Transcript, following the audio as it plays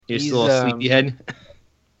You're still a sleepyhead.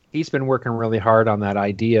 He's been working really hard on that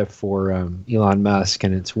idea for Elon Musk,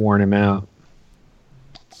 and it's worn him out.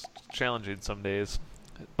 It's challenging some days.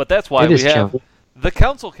 But that's why we have the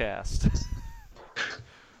Council Cast.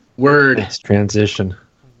 Word. Nice transition.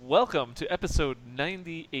 Welcome to episode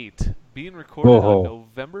 98, being recorded on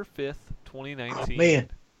November 5th, 2019. Oh, man.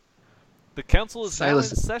 The Council is now in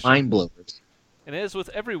session. Mind blowers. And as with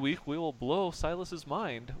every week, we will blow Silas's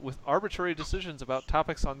mind with arbitrary decisions about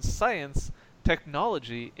topics on science,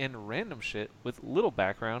 technology, and random shit with little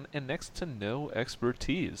background and next to no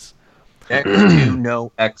expertise. Next to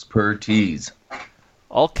no expertise.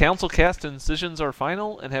 All Council Cast decisions are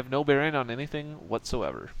final and have no bearing on anything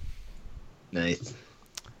whatsoever. Nice.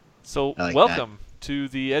 So, welcome to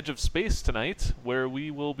the Edge of Space tonight, where we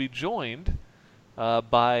will be joined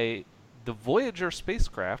by the Voyager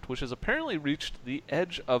spacecraft, which has apparently reached the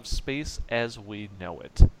edge of space as we know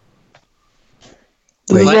it.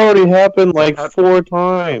 This has already happened like 4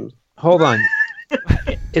 times. Hold on.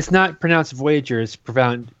 It's not pronounced Voyager, it's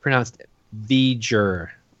pronounced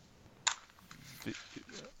Voyager.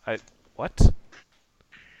 What?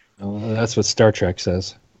 Oh, that's what Star Trek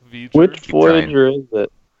says. Voyager? Which Voyager is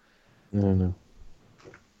it? I don't know.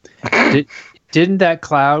 Didn't that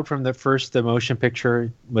cloud from the first motion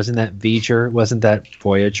picture, wasn't that Voyager? Wasn't that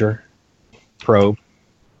Voyager probe?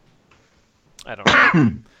 I don't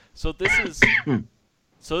know. So this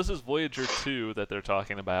is Voyager 2 that they're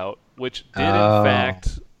talking about, which did in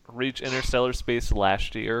fact reach interstellar space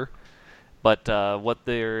last year. But what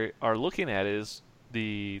they are looking at is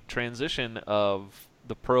the transition of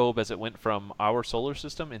the probe as it went from our solar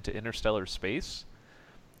system into interstellar space,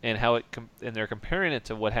 and how it and they're comparing it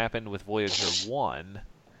to what happened with Voyager 1,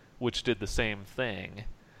 which did the same thing.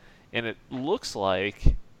 And it looks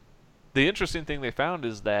like the interesting thing they found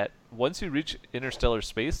is that once you reach interstellar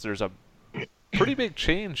space, there's a pretty big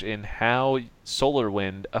change in how solar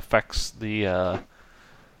wind affects the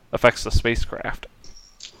spacecraft.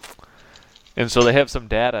 And so they have some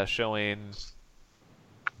data showing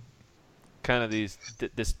kind of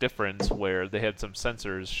this difference where they had some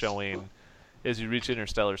sensors showing as you reach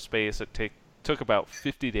interstellar space, it took about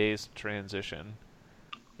 50 days to transition,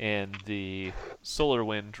 and the solar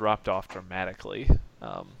wind dropped off dramatically.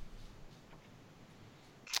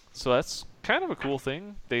 So that's kind of a cool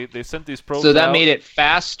thing. They sent these probes So that out. made it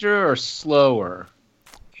faster or slower?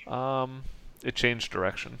 It changed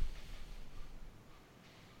direction.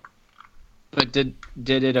 But did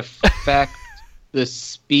it affect the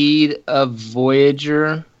speed of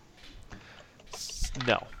Voyager?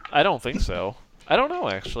 No, I don't think so. I don't know,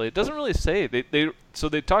 actually. It doesn't really say. So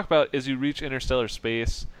they talk about as you reach interstellar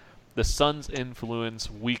space, the sun's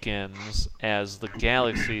influence weakens as the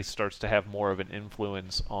galaxy starts to have more of an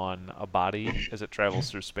influence on a body as it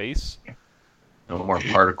travels through space. No more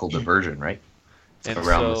particle diversion, right? And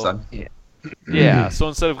around the sun. Yeah, so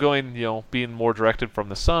instead of going, being more directed from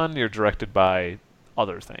the sun, you're directed by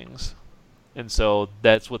other things. And so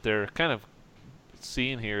that's what they're kind of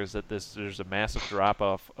seeing here, is that there's a massive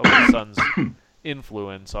drop-off of the sun's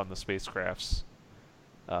influence on the spacecraft's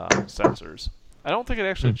sensors. I don't think it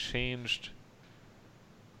actually changed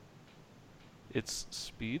its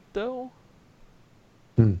speed, though.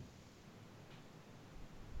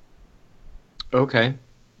 Okay.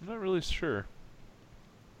 I'm not really sure.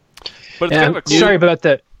 But it's And kind of a cool... sorry about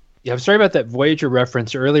that. Yeah, I'm sorry about that Voyager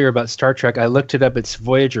reference earlier about Star Trek. I looked it up. It's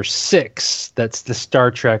Voyager 6. That's the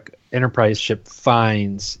Star Trek Enterprise ship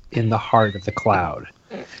finds in the heart of the cloud.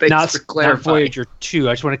 Thanks for clarifying. Not Voyager 2.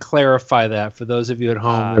 I just want to clarify that for those of you at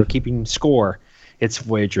home who are keeping score. It's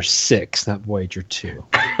Voyager 6, not Voyager 2.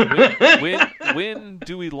 When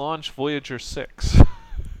do we launch Voyager 6?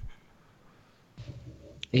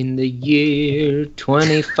 In the year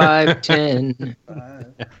 2510,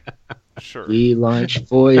 Sure. we launch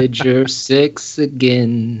Voyager 6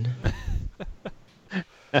 again.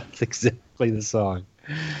 That's exactly the song.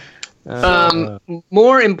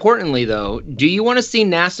 More importantly, though, do you want to see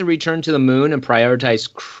NASA return to the moon and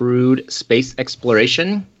prioritize crewed space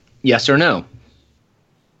exploration? Yes or no?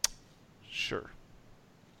 Sure.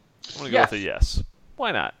 I'm going to go with a yes.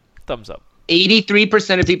 Why not? Thumbs up.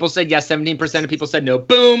 83% of people said yes, 17% of people said no.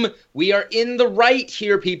 Boom! We are in the right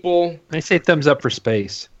here, people. I say thumbs up for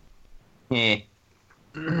space. This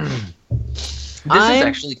is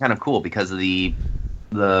actually kind of cool because of the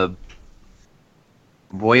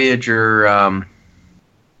Voyager. I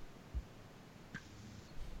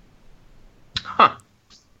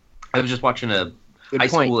was just watching a high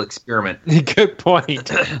school experiment. Good point.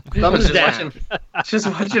 Thumbs down. Just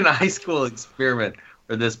watching a high school experiment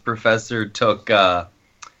where this professor took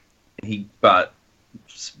he bought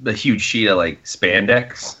a huge sheet of like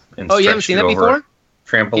spandex and Oh, you haven't stretched seen you that over a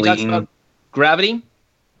before? He talks trampoline. about gravity,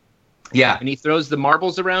 Yeah. and he throws the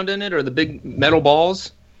marbles around in it or the big metal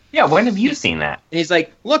balls. Yeah, when have you seen that? And he's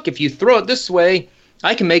like, look, if you throw it this way,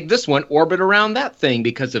 I can make this one orbit around that thing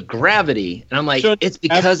because of gravity. And I'm like, Sure, it's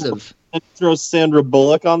because of... And throws Sandra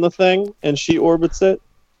Bullock on the thing, and she orbits it.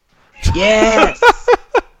 Yes!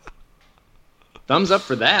 Thumbs up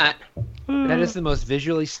for that. That is the most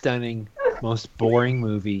visually stunning, most boring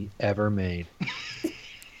movie ever made.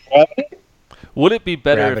 Would it be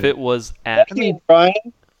better Gravity. if it was at? I mean, Brian,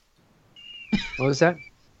 what was that?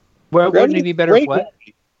 Well, wouldn't it be better if what?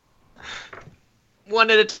 One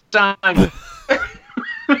at a time.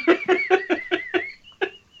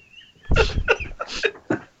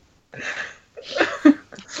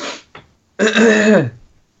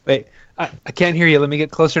 Wait, I can't hear you. Let me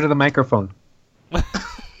get closer to the microphone.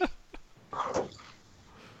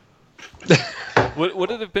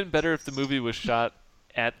 Would it have been better if the movie was shot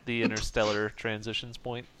at the interstellar transitions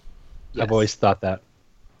point? Yes. I've always thought that.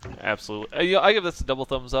 Absolutely. I give this a double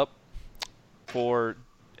thumbs up for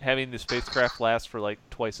having the spacecraft last for like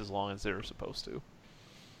twice as long as they were supposed to,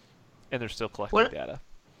 and they're still collecting data.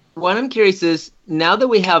 What I'm curious is, now that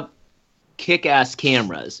we have kick-ass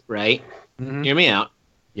cameras, right? Mhm. Hear me out.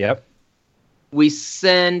 Yep. We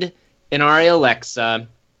send an RA Alexa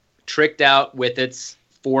tricked out with its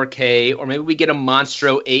 4K, or maybe we get a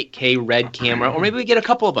Monstro 8K red camera, or maybe we get a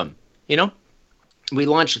couple of them, you know? We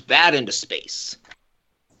launch that into space.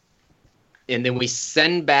 And then we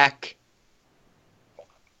send back...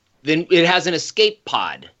 Then it has an escape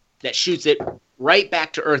pod that shoots it right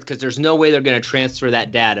back to Earth because there's no way they're going to transfer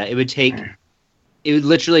that data. It would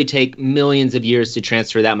literally take millions of years to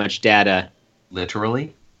transfer that much data.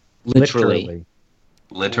 Literally? Literally.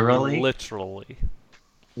 Literally? Literally.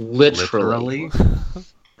 Literally.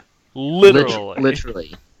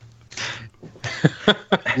 Literally.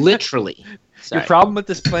 Literally. Sorry. Your problem with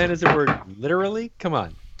this plan is the word literally? Come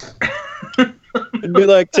on. It'd be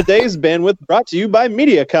like, today's bandwidth brought to you by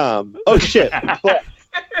Mediacom. Oh, shit.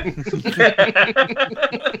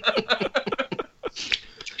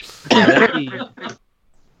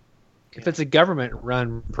 If it's a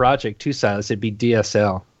government-run project, too, Silas, it'd be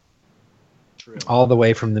DSL. True. All the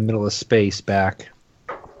way from the middle of space back.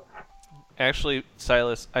 Actually,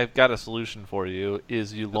 Silas, I've got a solution for you.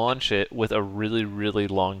 Is you launch it with a really, really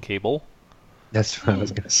long cable. That's what I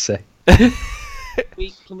was going to say. Can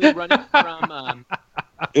we run it from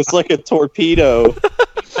It's like a torpedo.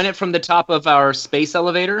 the top of our space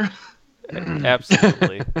elevator?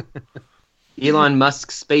 Absolutely. Elon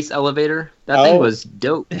Musk's space elevator? That How- thing was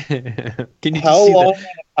dope. Can you How see long that?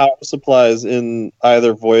 are power supplies in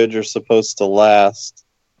either Voyager supposed to last?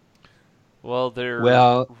 Well, they're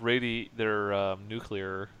Well- they're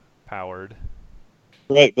nuclear powered.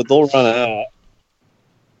 Right, but they'll run out.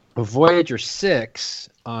 Voyager 6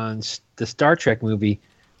 on the Star Trek movie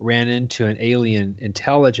ran into an alien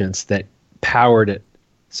intelligence that powered it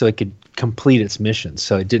so it could complete its mission.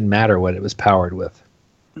 So it didn't matter what it was powered with.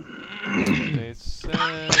 They said,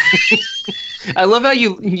 I love how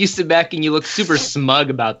you sit back and you look super smug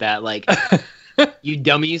about that. Like, you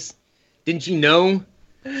dummies. Didn't you know?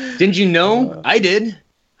 Didn't you know? I did.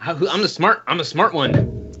 I'm the smart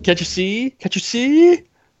one. Can't you see? Can't you see?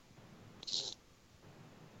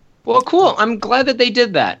 Well, cool. I'm glad that they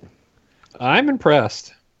did that. I'm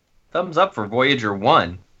impressed. Thumbs up for Voyager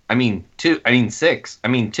 1. I mean 2. I mean 6. I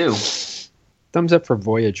mean 2. Thumbs up for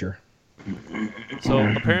Voyager. so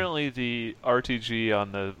apparently the RTG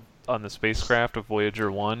on the spacecraft of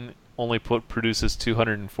Voyager 1 only produces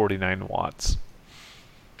 249 watts.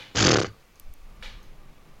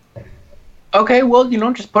 Okay, well,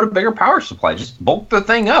 just put a bigger power supply. Just bulk the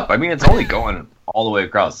thing up. I mean, it's only going all the way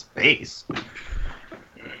across space.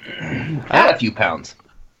 Add a few pounds.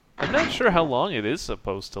 I'm not sure how long it is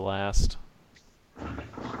supposed to last.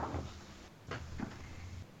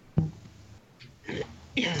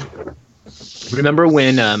 Remember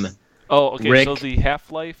when Oh, okay. Rick- So the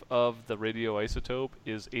half-life of the radioisotope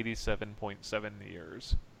is 87.7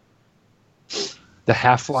 years. The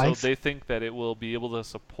half-life? So they think that it will be able to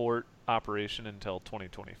support operation until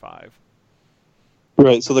 2025.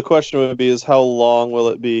 Right, so the question would be is how long will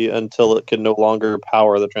it be until it can no longer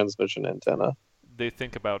power the transmission antenna? They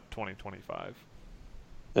think about 2025.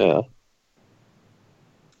 Yeah.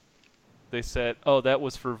 They said, oh, that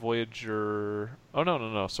was for Voyager. Oh,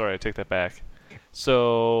 no. Sorry, I take that back.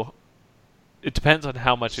 So it depends on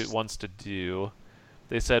how much it wants to do.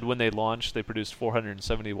 They said when they launched, they produced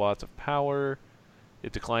 470 watts of power.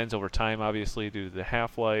 It declines over time, obviously, due to the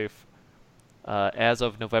half-life. As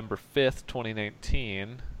of November 5th,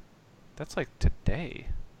 2019, that's like today.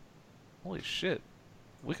 Holy shit.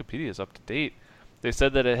 Wikipedia is up to date. They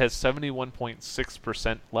said that it has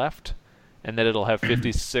 71.6% left, and that it'll have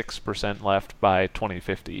 56% left by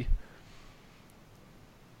 2050.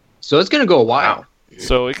 So it's going to go a while.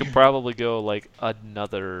 So it could probably go like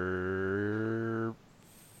another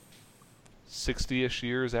 60-ish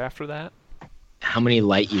years after that. How many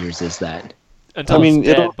light years is that? Until it's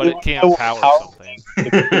dead, but it can't power something.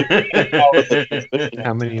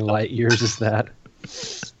 How many light years is that?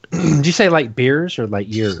 Did you say light beers or light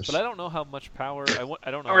years? But I don't know how much power.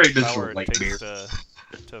 I don't know how Already much been power through it light takes beers.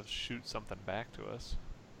 to shoot something back to us.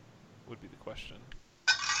 Would be the question.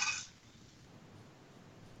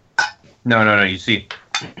 No. You see,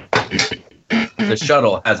 the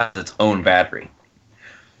shuttle has its own battery,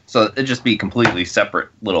 so it'd just be completely separate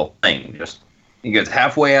little thing. Just it gets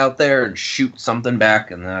halfway out there and shoot something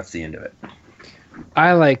back, and that's the end of it.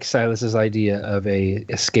 I like Silas's idea of a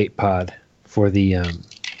escape pod for the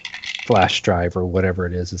flash drive or whatever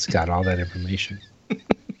it is. It's got all that information.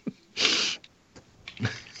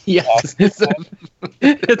 Yes, it's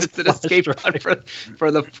an escape pod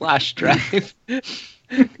for the flash drive.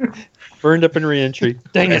 Burned up in reentry.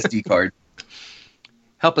 Dang it. SD card.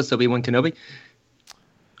 Help us, Obi-Wan Kenobi.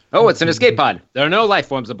 Oh, it's an escape pod. There are no life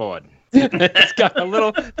forms aboard. It's got a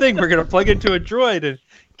little thing we're going to plug into a droid and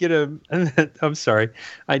get a... I'm sorry.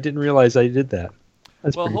 I didn't realize I did that.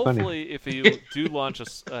 That's Well, pretty funny. hopefully, if you do launch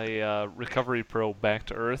a recovery probe back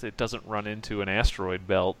to Earth, it doesn't run into an asteroid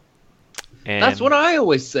belt and That's what I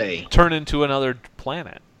always say. turn into another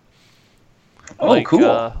planet. Oh,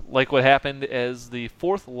 cool. Like what happened as the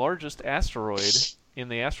fourth largest asteroid in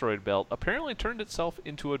the asteroid belt apparently turned itself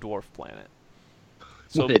into a dwarf planet.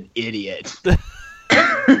 So What an idiot.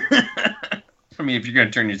 I mean, if you're going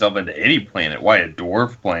to turn yourself into any planet, why a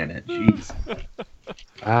dwarf planet? Jeez.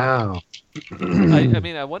 Wow. I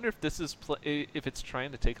mean, I wonder if this is if it's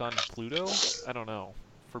trying to take on Pluto. I don't know,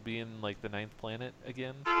 for being like the 9th planet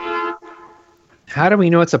again. How do we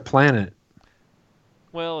know it's a planet?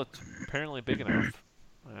 Well, it's apparently big enough.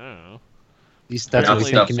 I don't know. At least that's what we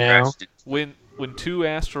Stuff think now. scratched it. When two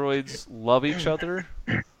asteroids love each other,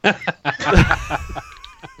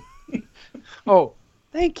 Oh,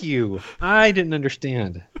 thank you. I didn't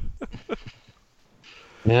understand.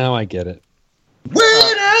 Now I get it.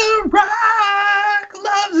 When a rock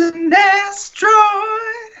loves an asteroid.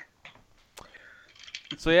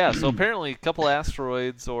 so apparently a couple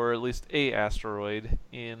asteroids, or at least a asteroid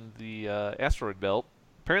in the asteroid belt,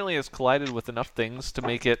 apparently has collided with enough things to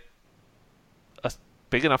make it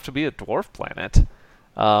big enough to be a dwarf planet.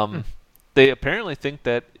 They apparently think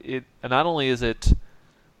that it not only is it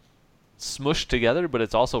smushed together, but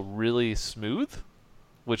it's also really smooth,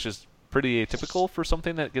 which is pretty atypical for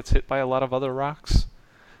something that gets hit by a lot of other rocks.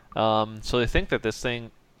 So they think that this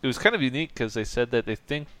thing, it was kind of unique because they said that they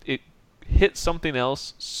think it hit something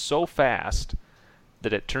else so fast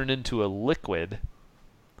that it turned into a liquid,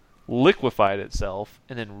 liquefied itself,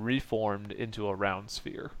 and then reformed into a round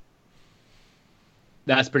sphere.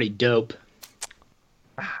 That's pretty dope.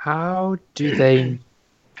 How is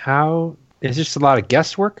this a lot of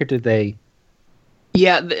guesswork, or did they...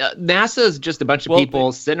 Yeah, NASA is just a bunch of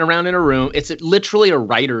people sitting around in a room. It's literally a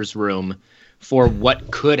writer's room for what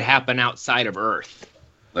could happen outside of Earth.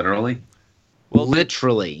 Literally? Well,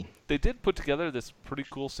 Literally. They did put together this pretty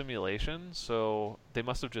cool simulation, so they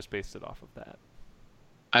must have just based it off of that.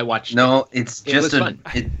 I watched No, it's It just was fun.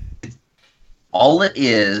 all it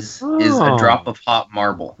is Oh. a drop of hot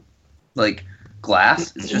marble. Like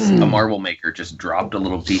glass, it's just a marble maker just dropped a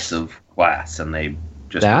little piece of glass and they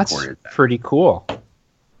just That's recorded that pretty cool.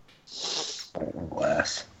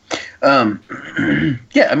 glass.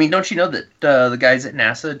 Yeah, I mean, don't you know that the guys at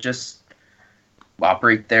NASA just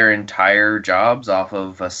operate their entire jobs off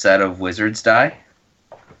of a set of wizard's die?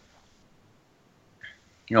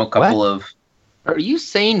 You know, a couple of... Are you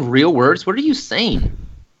saying real words? What are you saying?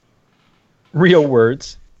 Real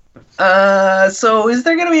words. So is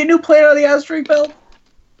there going to be a new planet on the asteroid belt?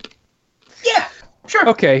 Yeah, sure.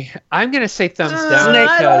 Okay, I'm going to say thumbs down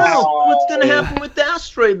I don't because... know. What's going to happen with the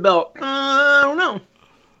asteroid belt? I don't know.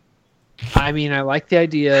 I mean, I like the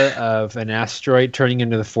idea of an asteroid turning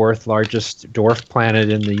into the fourth largest dwarf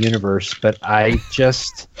planet in the universe, but it's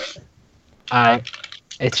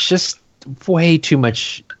just way too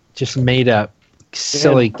much just made up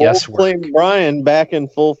silly And guesswork. Coldplay Brian back in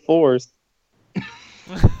full force.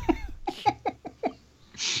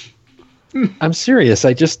 I'm serious.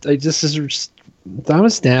 I just is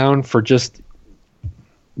thumbs down for just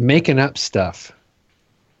making up stuff.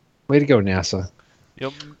 Way to go, NASA. You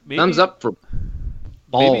know, maybe, Thumbs up for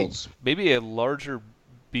balls. Maybe a larger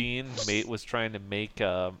being was trying to make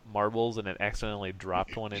marbles, and it accidentally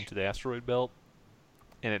dropped one into the asteroid belt.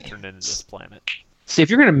 and it turned into this planet. See, if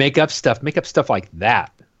you're gonna make up stuff like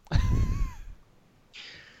that.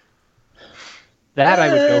 That I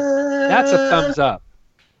would go. That's a thumbs up.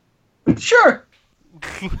 Sure.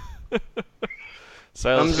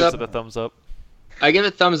 Silas Thumbs gives up. it a thumbs up. I give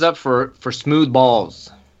it thumbs up for smooth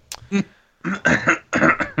balls. I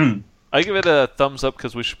give it a thumbs up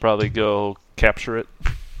because we should probably go capture it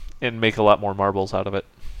and make a lot more marbles out of it.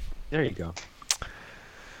 There you go.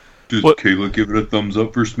 Does What- Kayla give it a thumbs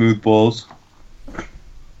up for smooth balls?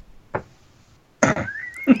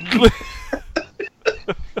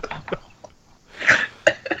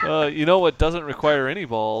 You know what doesn't require any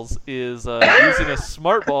balls is using a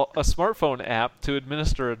smartphone app to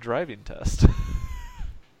administer a driving test.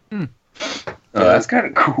 Oh, that's kind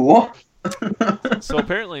of cool. So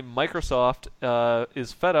apparently Microsoft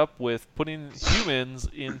is fed up with putting humans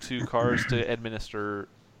into cars to administer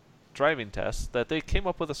driving tests that they came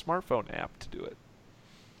up with a smartphone app to do it.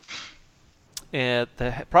 And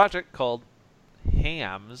the project called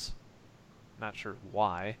HAMS, not sure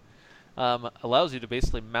why, allows you to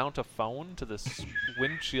basically mount a phone to the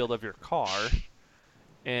windshield of your car,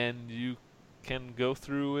 and you can go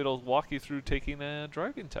through, it'll walk you through taking a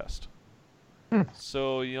driving test.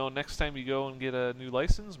 So, next time you go and get a new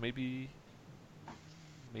license, maybe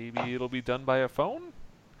it'll be done by a phone?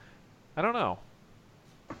 I don't know.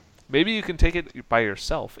 Maybe you can take it by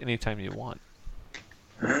yourself anytime you want.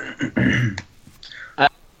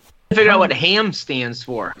 Figure out what HAM stands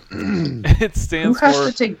for. It Who stands has for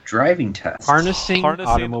to take driving tests? Harnessing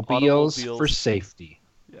automobiles for safety.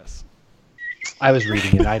 yes. I was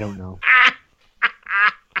reading it. I don't know.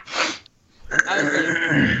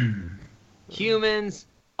 Humans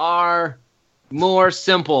are more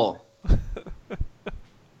simple.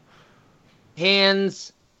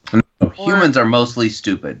 Hands. Humans are mostly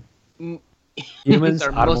stupid. Humans,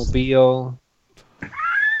 are most- automobile,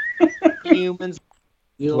 Humans.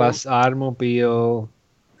 plus automobile,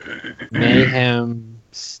 mayhem.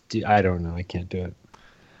 I don't know. I can't do it.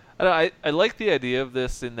 I like the idea of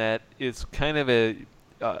this in that it's kind of a,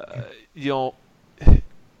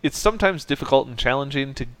 it's sometimes difficult and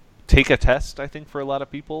challenging to take a test, I think, for a lot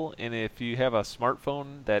of people. And if you have a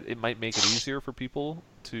smartphone, that it might make it easier for people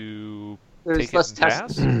to There's take less it and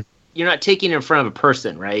tests. pass. You're not taking it in front of a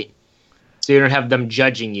person, right? So you don't have them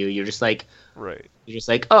judging you. You're just like, Right.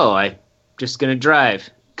 oh, I'm just gonna drive.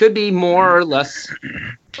 Could be more or less.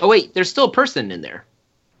 Oh wait, there's still a person in there.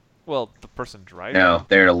 Well, the person driving. No,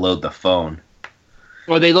 they're to load the phone.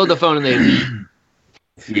 Or they load the phone and they leave.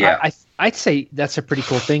 Yeah. I'd say that's a pretty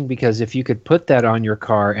cool thing, because if you could put that on your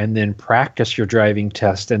car and then practice your driving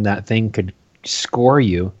test, and that thing could score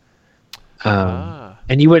you,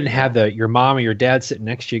 and you wouldn't have your mom or your dad sitting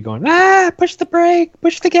next to you going, push the brake,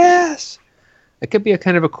 push the gas. It could be a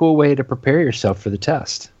kind of a cool way to prepare yourself for the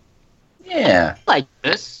test. Yeah. I like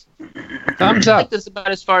this. Thumbs I like up. this about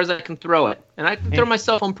as far as I can throw it, and I can throw my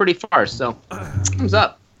cell phone pretty far. So, thumbs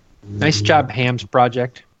up. Nice job, Ham's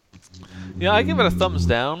project. Yeah, I give it a thumbs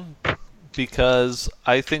down because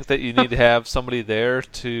I think that you need to have somebody there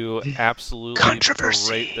to absolutely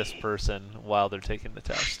berate this person while they're taking the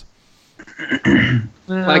test. Like You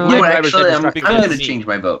my know, driver's actually, I'm never going to me. change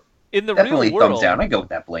my vote. In the Definitely real thumbs world, down. I go with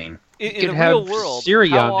that Blaine. in You could the have real world, Siri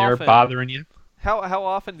how on there often, bothering you. How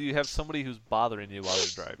often do you have somebody who's bothering you while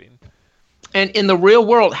you're driving? And in the real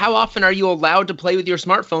world, how often are you allowed to play with your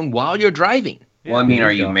smartphone while you're driving? Well, I mean, there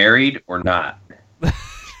are you you go. married or not?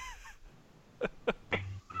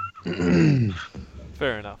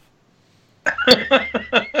 Fair enough.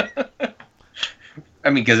 I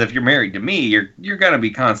mean, because if you're married to me, you're gonna be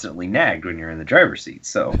constantly nagged when you're in the driver's seat.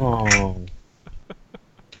 So Oh,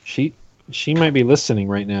 she might be listening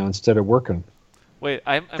right now instead of working. Wait,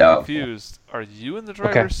 I'm No. confused. Are you in the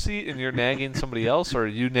driver's seat and you're nagging somebody else, or are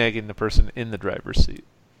you nagging the person in the driver's seat?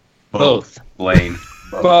 Both. Blaine.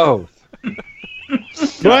 Both.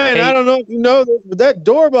 Brian, I don't know if you know this, but that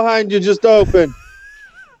door behind you just opened.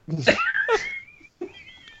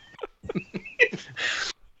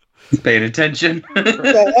 Paying attention. What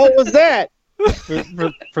the hell was that?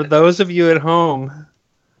 For those of you at home,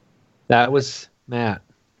 that was Matt.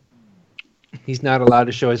 He's not allowed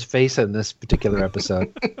to show his face in this particular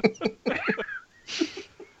episode.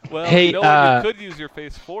 Well, Hey, you know what you could use your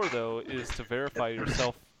face for, though, is to verify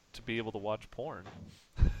yourself to be able to watch porn.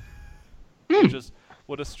 Which is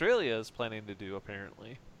what Australia is planning to do,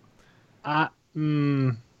 apparently.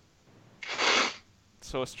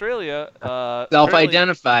 So Australia,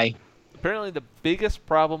 Self-identify. apparently the biggest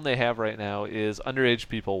problem they have right now is underage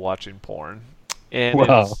people watching porn. And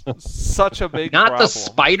Wow. it's such a big Not problem. the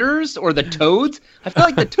spiders or the toads. I feel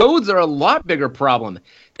like the toads are a lot bigger problem.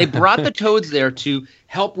 They brought the toads there to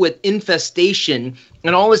help with infestation,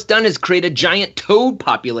 and all it's done is create a giant toad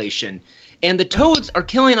population. And the toads are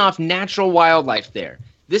killing off natural wildlife there.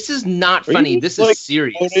 This is not Are funny. you, This like, is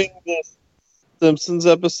serious. quoting the Simpsons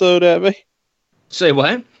episode at me? Say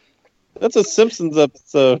what? That's a Simpsons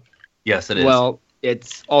episode. Yes, it is. Well,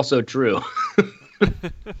 it's also true.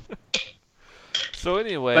 So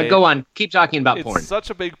anyway, But go on. Keep talking about it's porn.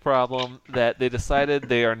 such a big problem that they decided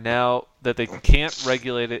that they can't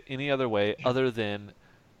regulate it any other way other than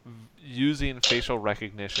using facial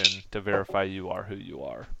recognition to verify you are who you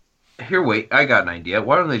are. Here, wait, I got an idea.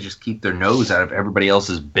 Why don't they just keep their nose out of everybody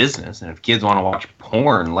else's business? And if kids want to watch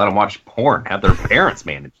porn, let them watch porn. Have their parents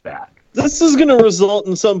manage that. This is going to result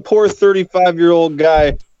in some poor 35-year-old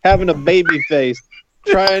guy having a baby face,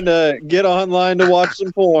 trying to get online to watch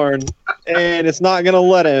some porn, and it's not going to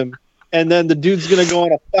let him. And then the dude's going to go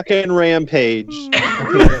on a fucking rampage.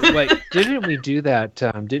 Wait, didn't we do that?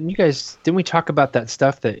 Didn't we talk about that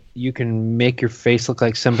stuff that you can make your face look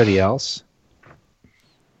like somebody else?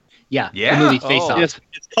 Yeah. Yeah. The movie Face Oh. Off.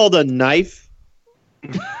 It's called a knife.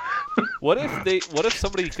 What if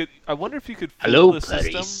somebody could? I wonder if you could fool Hello, the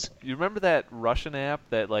Clarice. system. You remember that Russian app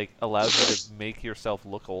that like allows you to make yourself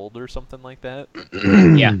look old or something like that?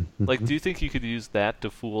 Yeah. Like, do you think you could use that to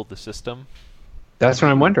fool the system? That's what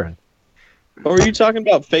I'm wondering. Or are you talking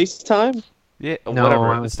about FaceTime? Yeah, No, whatever.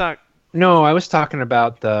 I was- It's not. No, I was talking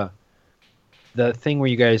about the thing where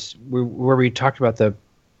you guys where we talked about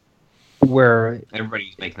where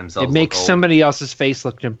Everybody's making themselves it makes look old. somebody else's face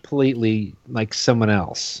look completely like someone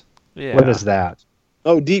else. Yeah. What is that?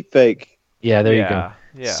 Oh, deep fake. Yeah, there you go.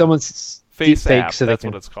 Yeah. Someone's Face deep fake app. so they That's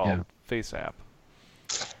can, what it's called. Yeah. Face app.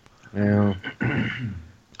 Yeah.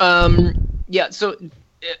 Yeah, so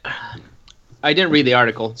I didn't read the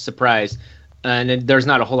article, surprise, and there's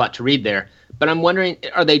not a whole lot to read there. But I'm wondering,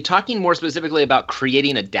 are they talking more specifically about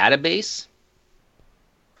creating a database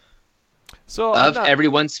So of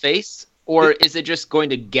everyone's face, or is it just going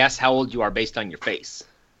to guess how old you are based on your face?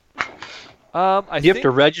 I You have to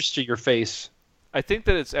register your face. I think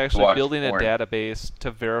that it's actually Watch building porn. a database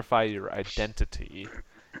to verify your identity,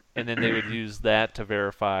 and then they would use that to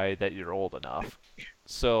verify that you're old enough.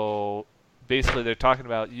 So basically, they're talking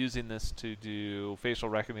about using this to do facial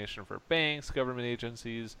recognition for banks, government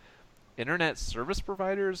agencies, internet service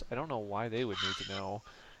providers. I don't know why they would need to know.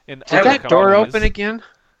 And Did other that door companies. open again?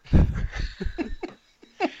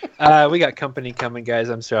 We got company coming, guys.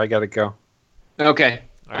 I'm sorry, I gotta go. Okay,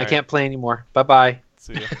 All I right, can't play anymore. Bye bye.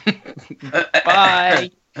 see ya.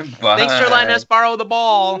 bye. Bye. Thanks for letting us borrow the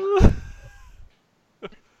ball.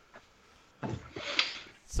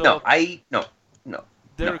 So No,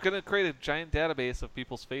 they're going to create a giant database of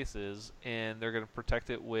people's faces, and they're going to protect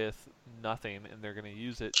it with nothing, and they're going to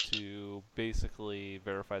use it to basically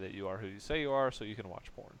verify that you are who you say you are, so you can watch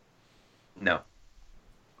porn. no.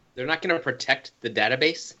 They're not going to protect the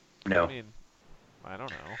database? No. I mean, I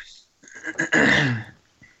don't know.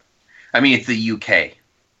 I mean, it's the UK.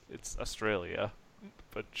 It's Australia,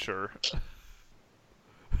 but sure.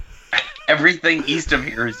 Everything east of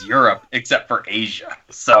here is Europe except for Asia.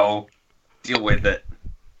 So deal with it.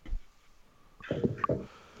 I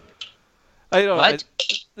don't know. What?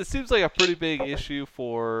 It seems like a pretty big issue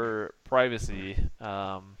for privacy.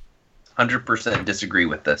 100% disagree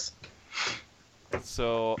with this.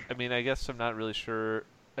 So, I mean, I guess I'm not really sure.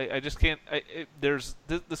 I just can't. This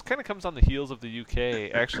kind of comes on the heels of the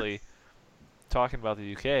UK. Actually, talking about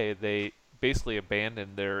the UK, they basically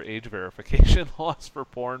abandoned their age verification laws for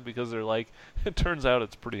porn because they're like, it turns out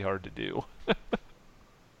it's pretty hard to do.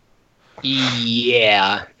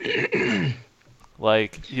 Yeah.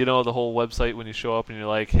 Like, you know, the whole website when you show up and you're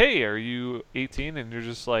like, hey, are you 18? And you're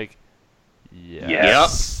just like,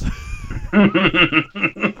 yes.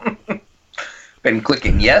 Been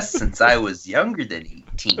clicking yes since I was younger than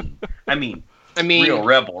 18. I mean, real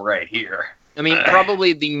rebel right here. I mean,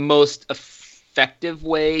 probably the most effective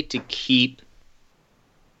way to keep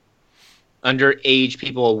underage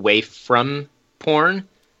people away from porn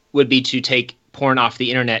would be to take porn off the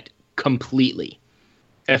internet completely,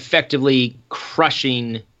 effectively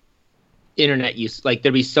crushing internet use. Like,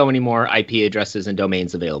 there'd be so many more IP addresses and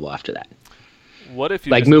domains available after that. What if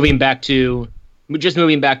you Like just- moving back to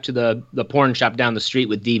the porn shop down the street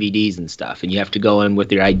with DVDs and stuff, and you have to go in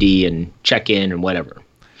with your ID and check in and whatever.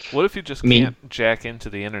 What if you just can't jack into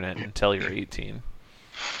the internet until you're 18?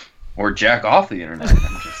 Or jack off the internet, I'm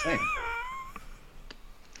just saying.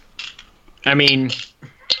 I mean,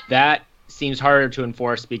 that seems harder to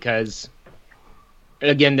enforce because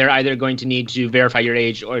again, they're either going to need to verify your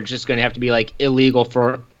age, or it's just going to have to be like illegal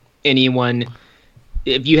for anyone.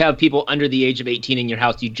 If you have people under the age of 18 in your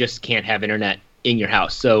house, you just can't have internet in your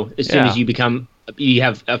house. So as soon as you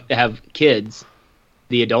have kids,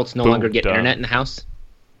 the adults no longer get internet in the house.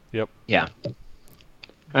 Yep. Yeah.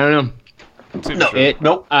 I don't know.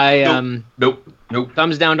 Nope.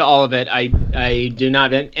 Thumbs down to all of it. I do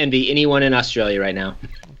not envy anyone in Australia right now.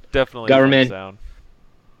 Definitely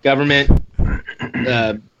Government,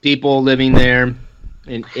 people living there,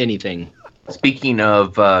 and anything. Speaking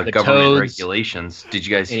of government toads. regulations, did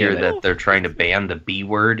you guys hear Anyway. that they're trying to ban the B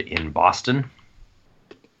word in Boston?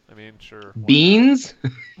 I mean, sure. Beans?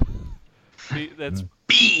 That's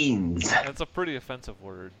Beans. a pretty offensive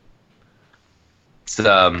word. It's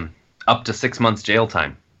up to 6 months jail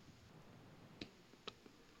time.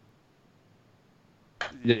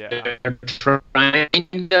 Yeah. They're trying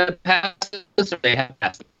to pass this, or they have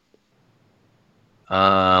passed it?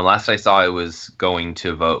 Last I saw, it was going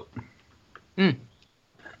to vote.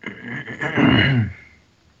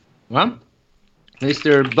 Well, at least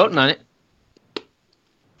they're voting on it.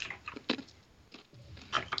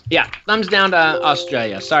 Yeah, thumbs down to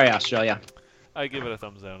Australia. Sorry, Australia. I give it a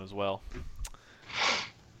thumbs down as well.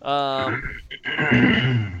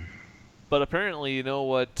 But apparently, you know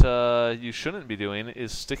what you shouldn't be doing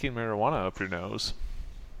is sticking marijuana up your nose.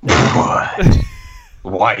 What?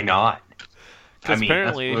 Why not? I mean,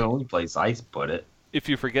 apparently, that's the only place I put it. if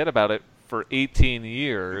you forget about it for 18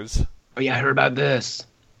 years, Oh yeah, I heard about this.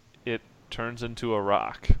 it turns into a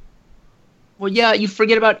rock. Well, yeah, you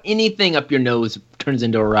forget about anything up your nose, it turns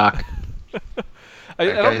into a rock. I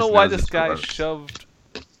That don't know guy's why nose this is guy gross. shoved.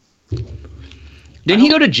 Didn't he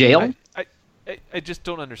go to jail? I just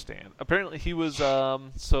don't understand. Apparently, he was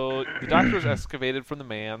so the doctors excavated from the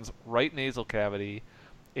man's right nasal cavity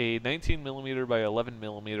a 19 millimeter by 11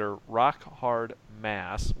 millimeter rock-hard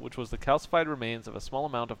mass, which was the calcified remains of a small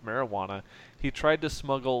amount of marijuana he tried to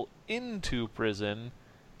smuggle into prison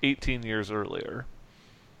 18 years earlier.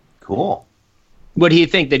 Cool. What do you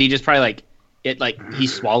think? That he just probably he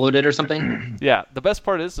swallowed it or something? Yeah, the best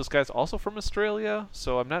part is this guy's also from Australia,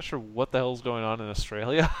 so I'm not sure what the hell's going on in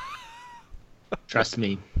Australia. Trust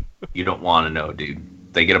me. You don't want to know, dude.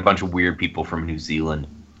 They get a bunch of weird people from New Zealand.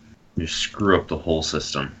 You screw up the whole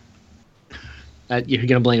system. You're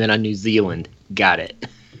gonna blame it on New Zealand. Got it.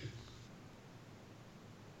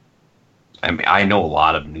 I mean, I know a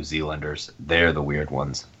lot of New Zealanders. They're the weird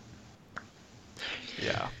ones.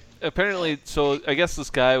 Yeah. Apparently, so I guess this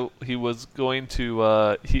guy, he was going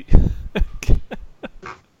to, he...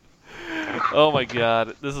 Oh my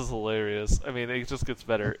god, this is hilarious. I mean, it just gets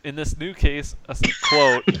better. In this new case,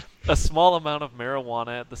 quote, a small amount of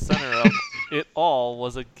marijuana at the center of it all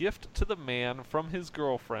was a gift to the man from his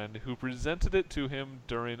girlfriend who presented it to him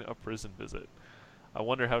during a prison visit. I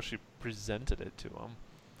wonder how she presented it to him.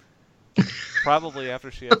 Probably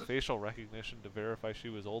after she had facial recognition to verify she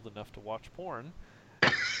was old enough to watch porn.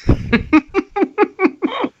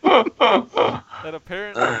 That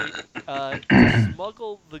apparently, to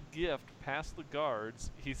smuggle the gift past the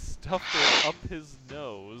guards, he stuffed it up his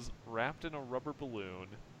nose, wrapped in a rubber balloon,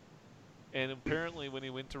 and apparently when he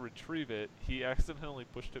went to retrieve it, he accidentally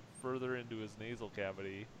pushed it further into his nasal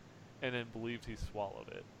cavity, and then believed he swallowed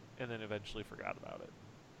it, and then eventually forgot about it.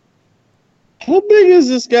 How big is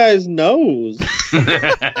this guy's nose?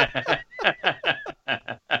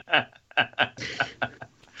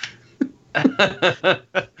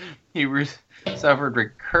 He suffered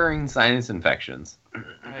recurring sinus infections.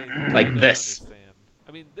 I Like don't this. understand.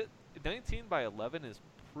 I mean, 19 by 11 is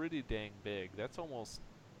pretty dang big. That's almost,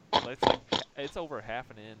 it's over half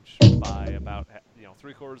an inch by about,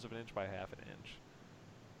 3/4 of an inch by half an inch.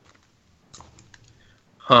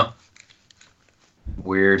 Huh.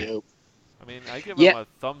 Weird. I mean, I give Yeah. him a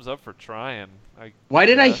thumbs up for trying. Why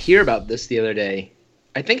did I guess. hear about this the other day?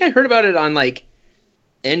 I think I heard about it on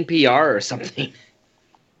NPR or something.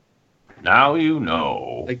 Now you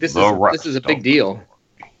know. This the is a rest big of- deal.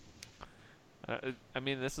 I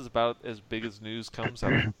mean, this is about as big as news comes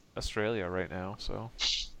out of Australia right now. So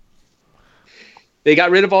They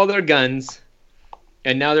got rid of all their guns,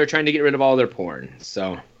 and now they're trying to get rid of all their porn.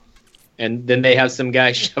 So, and then they have some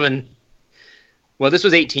guy shoving. Well, this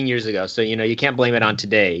was 18 years ago, so you can't blame it on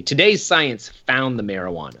today. Today's science found the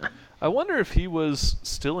marijuana. I wonder if he was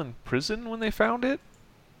still in prison when they found it,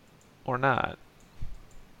 or not.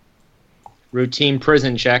 Routine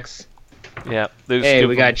prison checks. Yeah. They just Hey, give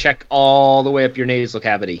we him- gotta check all the way up your nasal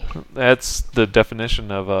cavity. That's the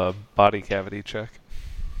definition of a body cavity check.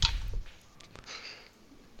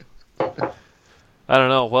 I don't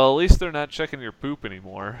know. Well, at least they're not checking your poop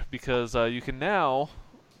anymore, because you can now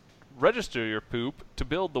register your poop to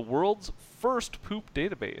build the world's first poop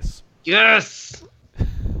database. Yes.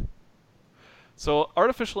 So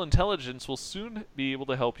artificial intelligence will soon be able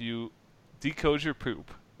to help you decode your poop,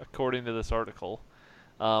 according to this article,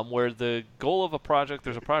 where the goal of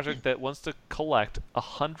there's a project that wants to collect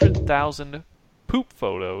 100,000 poop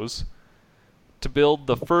photos to build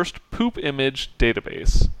the first poop image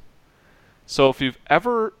database. So if you've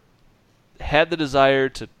ever had the desire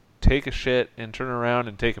to take a shit and turn around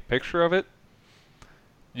and take a picture of it,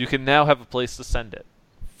 you can now have a place to send it.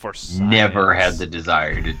 For science. Never had the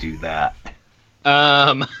desire to do that.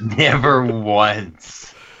 Um, Never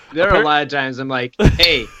once. there are a lot of times I'm like,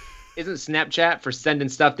 hey, isn't Snapchat for sending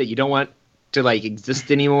stuff that you don't want to like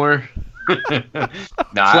exist anymore?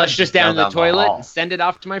 Flush this down the toilet and send it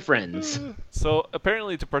off to my friends. So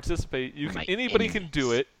apparently, to participate, anybody can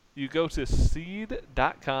do it. You go to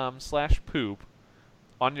seed.com/poop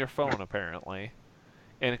on your phone, apparently,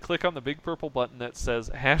 and click on the big purple button that says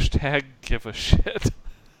 #GiveAShit.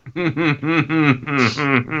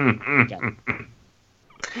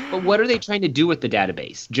 But what are they trying to do with the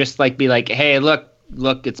database? Just like be like, hey, look,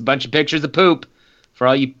 it's a bunch of pictures of poop for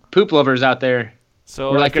all you poop lovers out there. So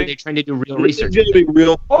or like, are they trying to do real research? It's going to be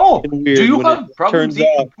real do weird you when have it problems turns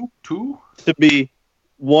eating out poop too? to be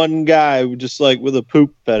one guy just like with a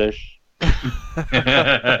poop fetish.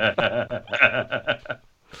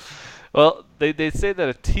 Well, they say that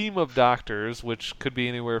a team of doctors, which could be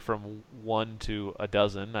anywhere from 1 to a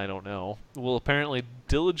dozen, I don't know, will apparently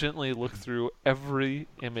diligently look through every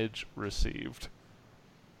image received.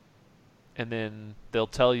 And then they'll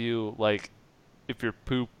tell you, like, if your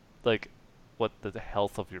poop, like, what the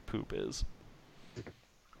health of your poop is.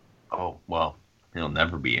 Oh, well, it'll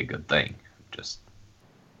never be a good thing. Just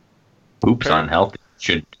poop's unhealthy.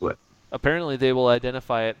 Shouldn't do it. Apparently they will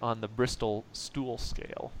identify it on the Bristol stool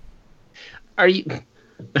scale. Are you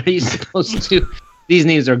supposed to? These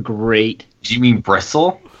names are great. Do you mean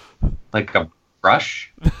bristle? Like a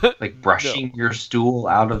brush? Like brushing your stool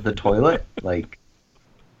out of the toilet? Like.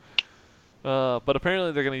 But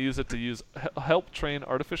apparently they're going to use it to help train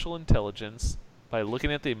artificial intelligence by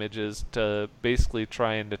looking at the images to basically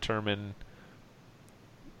try and determine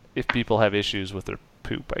if people have issues with their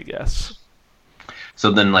poop, I guess.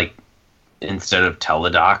 So then, like, instead of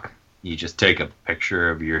teledoc, you just take a picture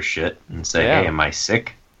of your shit and say, hey, am I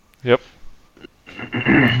sick? Yep.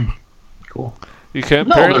 Cool. You can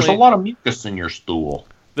No, there's a lot of mucus in your stool.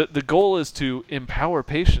 The goal is to empower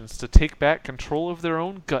patients to take back control of their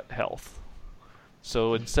own gut health.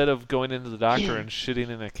 So instead of going into the doctor and shitting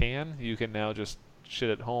in a can, you can now just shit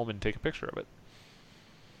at home and take a picture of it.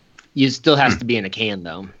 You still has to be in a can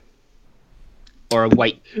though, or a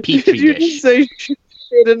white petri Did you dish. just say shit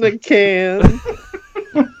in a can?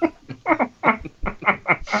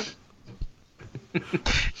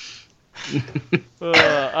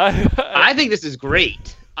 I think this is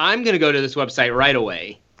great. I'm gonna go to this website right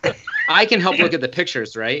away. I can help look at the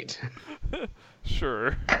pictures, right?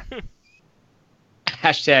 Sure.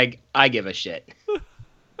 #I give a shit.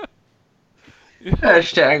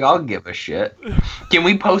 I'll give a shit. Can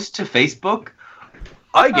we post to Facebook?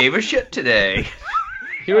 I gave a shit today.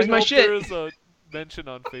 Here's my shit. There's a mention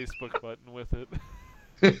on Facebook button with it.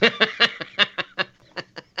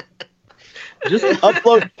 Just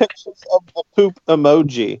upload pictures of a poop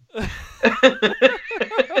emoji.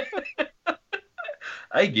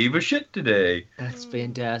 I gave a shit today. That's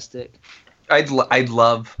fantastic. I'd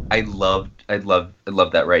love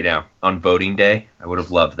that right now on voting day. I would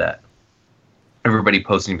have loved that. Everybody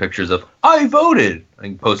posting pictures of I voted. I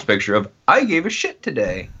can post a picture of I gave a shit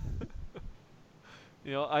today.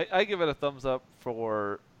 You know, I give it a thumbs up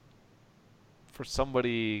for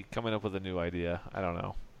somebody coming up with a new idea. I don't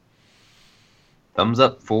know. Thumbs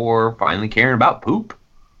up for finally caring about poop.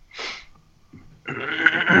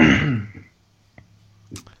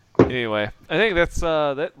 Anyway, I think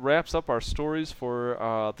that wraps up our stories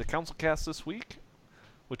for the Council Cast this week,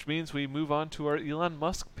 which means we move on to our Elon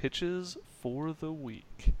Musk pitches for the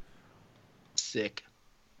week. Sick.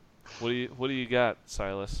 What do you got,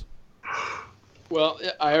 Silas? Well,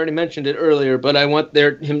 I already mentioned it earlier, but I want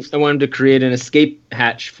him to create an escape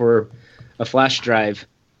hatch for a flash drive.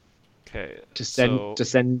 Okay. To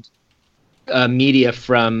send media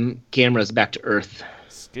from cameras back to Earth.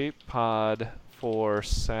 Escape pod for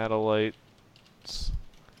satellites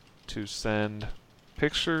to send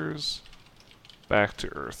pictures back to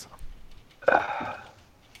Earth.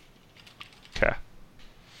 Okay.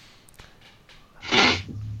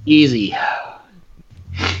 Easy.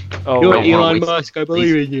 Oh, You're wait, Elon Musk. I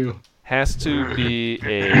believe in you. Has to be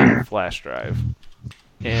a flash drive.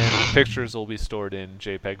 And pictures will be stored in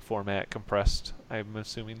JPEG format, compressed, I'm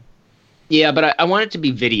assuming. Yeah, but I want it to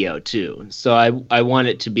be video too. So I want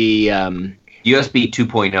it to be USB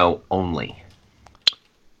 2.0 only.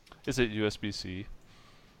 Is it USB-C?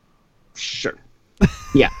 sure.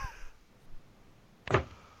 Yeah. All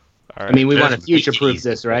right. I mean, we want to That's future-proof easy.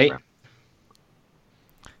 this, right?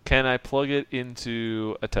 Can I plug it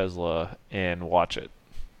into a Tesla and watch it?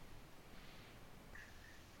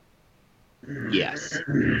 Yes.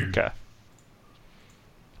 Okay.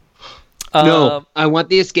 No, I want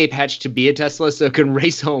the escape hatch to be a Tesla so it can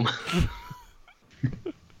race home.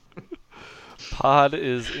 Pod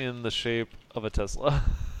is in the shape of a Tesla.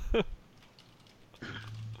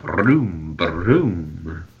 Broom,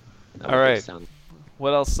 broom. All right.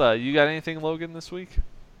 What else? You got anything, Logan, this week?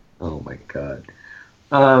 Oh my god.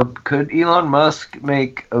 Could Elon Musk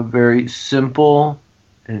make a very simple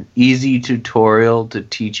and easy tutorial to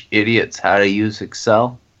teach idiots how to use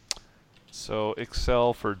Excel? So,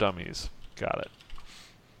 Excel for Dummies. Got it.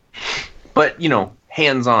 But,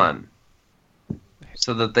 hands-on.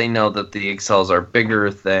 So that they know that the Excels are bigger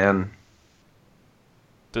than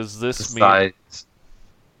Does the this mean... size.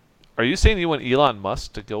 Are you saying you want Elon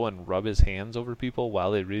Musk to go and rub his hands over people while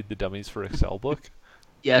they read the Dummies for Excel book?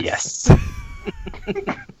 Yes.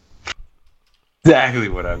 Exactly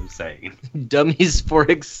what I'm saying. Dummies for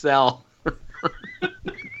Excel.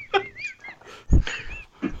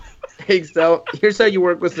 Excel, here's how you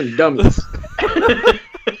work with some dummies.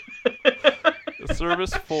 A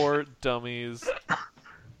service for dummies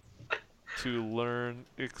to learn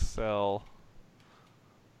Excel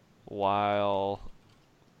while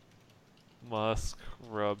Musk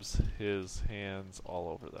rubs his hands all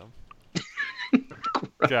over them.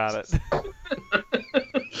 Got it.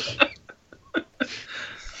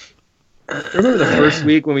 Remember the first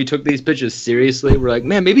week when we took these pitches seriously? We're like,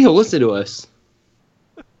 man, maybe he'll listen to us.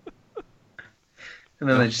 And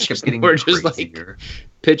then they just kept getting We're just crazier.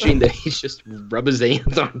 Pitching that he's just rub his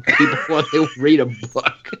hands on people while they read a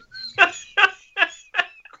book.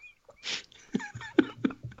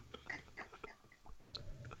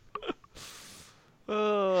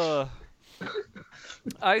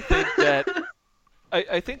 I think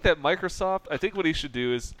that Microsoft. I think what he should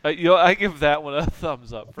do is, I give that one a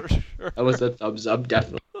thumbs up for sure. That was a thumbs up,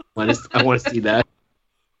 definitely. I want to see that.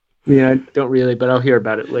 Yeah, I don't really, but I'll hear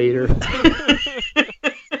about it later.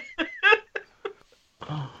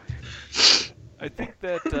 I think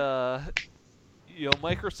that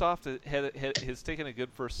Microsoft has taken a good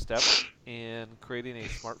first step in creating a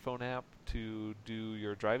smartphone app to do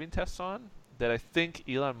your driving tests on. That I think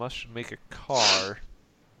Elon Musk should make a car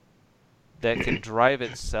that can drive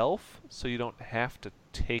itself, so you don't have to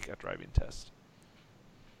take a driving test.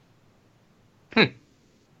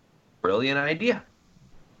 Brilliant idea.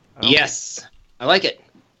 Yes, I like it.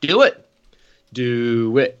 Do it.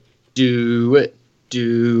 Do it. Do it.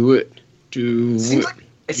 Do it. Do it.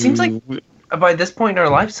 It seems like by this point in our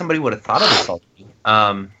life, somebody would have thought of this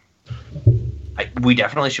already. We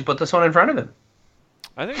definitely should put this one in front of him.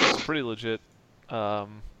 I think it's a pretty legit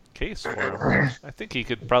case for him. I think he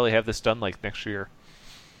could probably have this done like next year.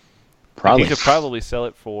 Probably. He could probably sell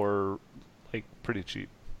it for like pretty cheap.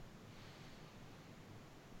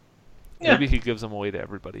 Yeah. Maybe he gives them away to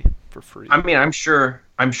everybody for free. I mean, I'm sure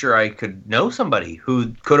I could know somebody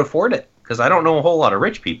who could afford it because I don't know a whole lot of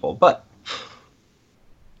rich people, but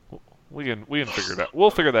we can figure it out.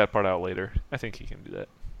 We'll figure that part out later. I think he can do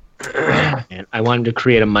that. And I wanted to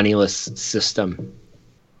create a moneyless system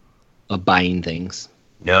of buying things.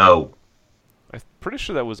 no. I'm pretty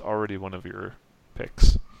sure that was already one of your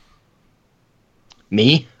picks.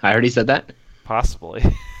 Me? I already said that? Possibly.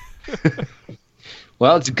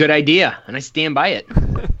 Well, it's a good idea, and I stand by it.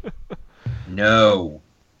 No.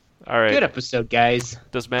 All right. Good episode, guys.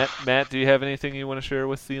 Does Matt, do you have anything you want to share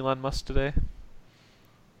with Elon Musk today?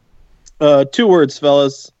 2 words,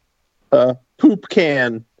 fellas. Poop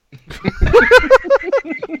can.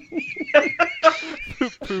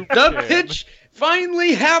 The pitch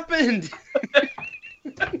finally happened.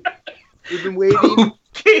 We've been waiting.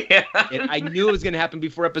 Yeah. And I knew it was going to happen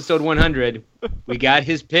before episode 100. We got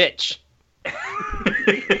his pitch.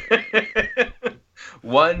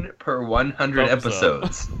 1 per 100 Thumbs up.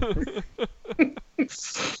 episodes.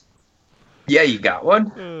 Yeah, you got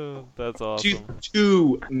one. Oh, that's awesome.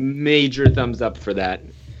 Two major thumbs up for that.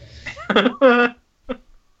 I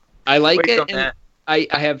like Wait, it. on And that. I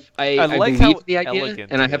like believe how the idea,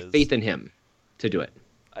 elegant and I it have is. faith in him to do it.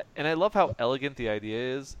 And I love how elegant the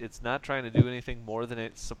idea is. It's not trying to do anything more than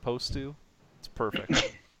it's supposed to. It's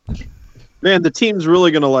perfect. Man, the team's really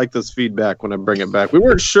going to like this feedback when I bring it back. We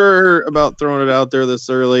weren't sure about throwing it out there this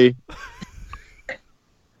early,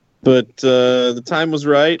 but the time was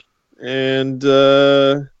right, and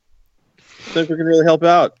think we can really help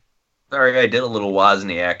out. Sorry, I did a little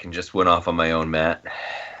Wozniak and just went off on my own, Matt.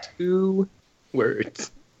 2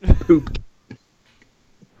 words. Poop.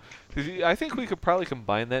 I think we could probably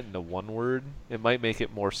combine that into one word. It might make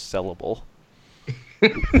it more sellable.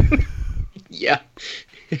 Yeah.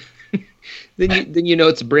 then you know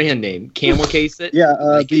it's a brand name. Camel Case it.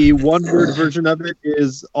 Yeah, the one-word version of it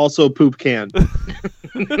is also poop can.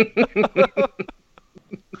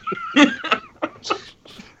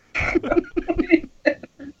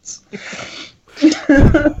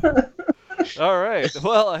 All right.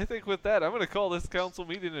 Well, I think with that, I'm going to call this council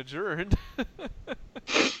meeting adjourned.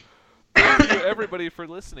 Thank you, everybody, for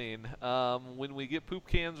listening. When we get poop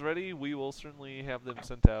cans ready, we will certainly have them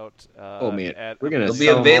sent out. Oh, man. At We're gonna It'll be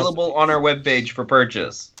sell available on our webpage for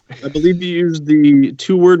purchase. I believe you used the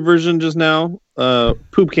 2-word version just now.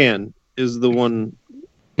 Poop can is the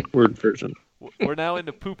 1-word version. We're now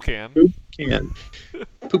into poop can. Poop can.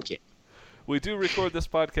 Poop can. We do record this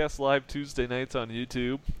podcast live Tuesday nights on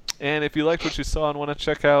YouTube. And if you liked what you saw and want to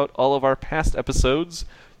check out all of our past episodes,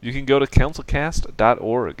 you can go to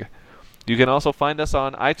councilcast.org. You can also find us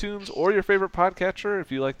on iTunes or your favorite podcatcher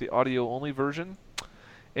if you like the audio-only version.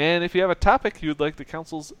 And if you have a topic you'd like the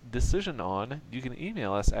council's decision on, you can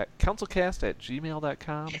email us at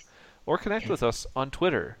councilcast@gmail.com or connect with us on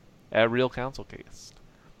Twitter @RealCouncilCast.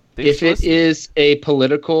 If it is a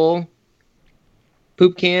political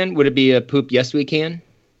poop can, would it be a poop yes we can?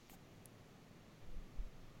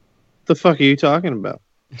 The fuck are you talking about?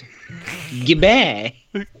 Goodbye.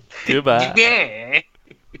 Goodbye. Yeah.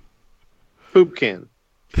 Poop can.